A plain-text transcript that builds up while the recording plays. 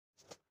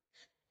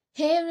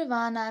Hey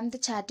everyone, I'm the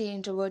chatty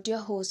introvert, your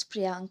host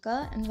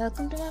Priyanka, and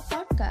welcome to my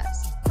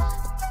podcast.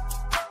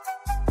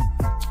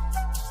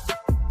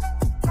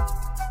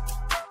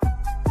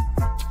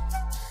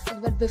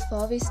 But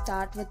before we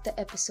start with the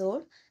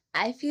episode,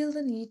 I feel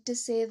the need to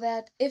say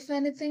that if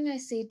anything I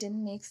say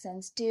didn't make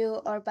sense to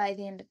you, or by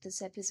the end of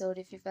this episode,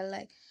 if you felt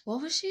like,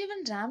 what was she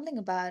even rambling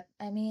about?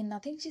 I mean,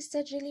 nothing she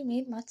said really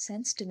made much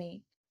sense to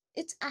me.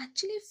 It's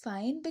actually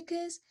fine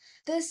because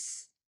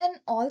this and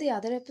all the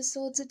other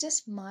episodes are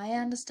just my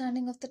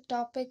understanding of the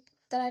topic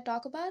that I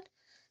talk about.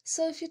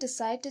 So if you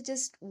decide to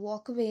just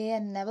walk away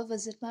and never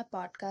visit my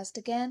podcast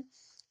again,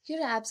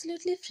 you're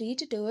absolutely free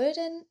to do it,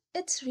 and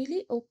it's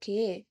really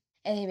okay.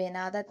 Anyway,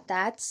 now that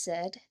that's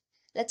said,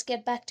 let's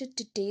get back to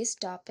today's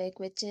topic,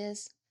 which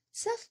is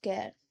self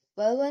care.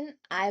 Well, when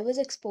I was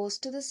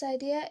exposed to this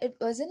idea, it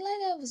wasn't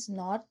like I was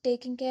not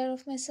taking care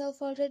of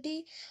myself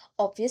already,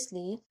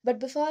 obviously, but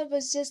before it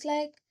was just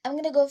like, I'm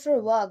gonna go for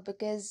a walk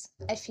because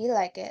I feel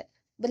like it.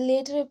 But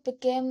later it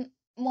became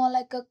more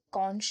like a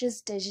conscious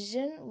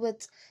decision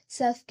with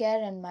self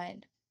care in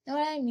mind. Know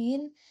what I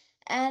mean?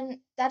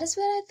 And that is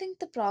where I think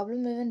the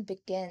problem even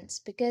begins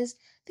because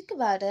think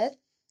about it,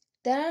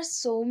 there are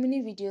so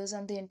many videos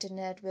on the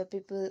internet where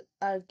people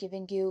are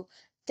giving you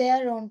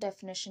their own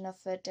definition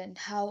of it and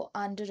how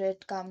under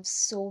it comes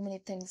so many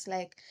things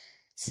like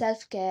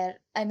self care,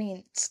 I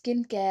mean,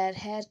 skin care,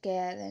 hair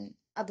care, and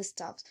other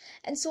stuff,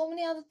 and so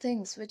many other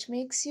things, which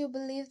makes you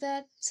believe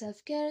that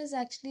self care is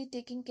actually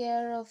taking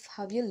care of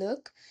how you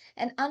look.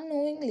 And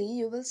unknowingly,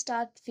 you will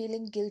start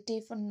feeling guilty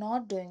for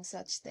not doing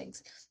such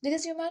things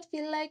because you might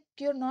feel like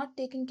you're not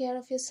taking care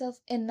of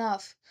yourself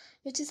enough,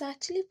 which is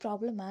actually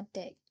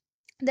problematic.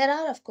 There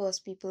are, of course,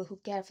 people who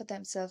care for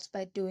themselves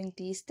by doing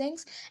these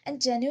things and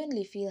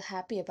genuinely feel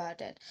happy about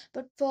it.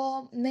 But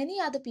for many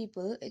other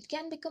people, it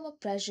can become a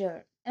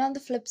pressure. And on the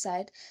flip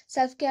side,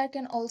 self care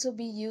can also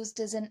be used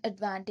as an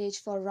advantage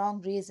for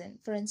wrong reason.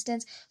 For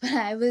instance, when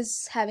I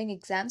was having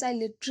exams, I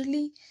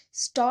literally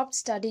stopped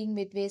studying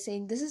midway,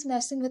 saying, "This is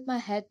messing with my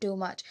head too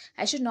much.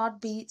 I should not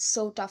be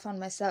so tough on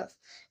myself."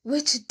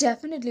 Which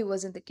definitely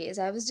wasn't the case.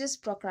 I was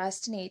just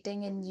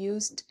procrastinating and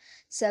used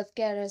self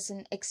care as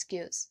an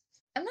excuse.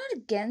 I'm not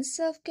against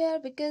self care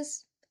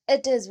because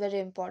it is very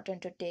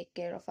important to take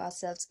care of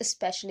ourselves,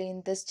 especially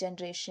in this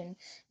generation,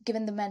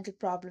 given the mental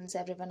problems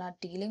everyone are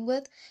dealing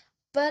with.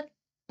 But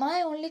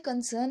my only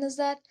concern is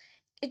that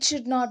it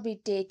should not be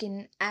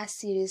taken as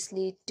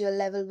seriously to a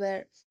level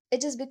where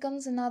it just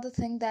becomes another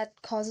thing that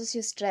causes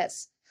you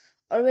stress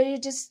or where you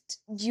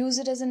just use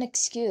it as an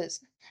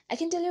excuse. I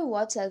can tell you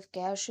what self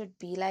care should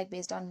be like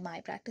based on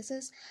my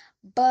practices,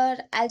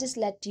 but I'll just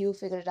let you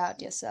figure it out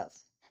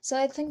yourself. So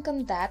I think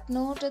on that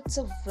note, it's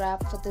a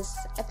wrap for this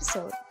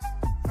episode.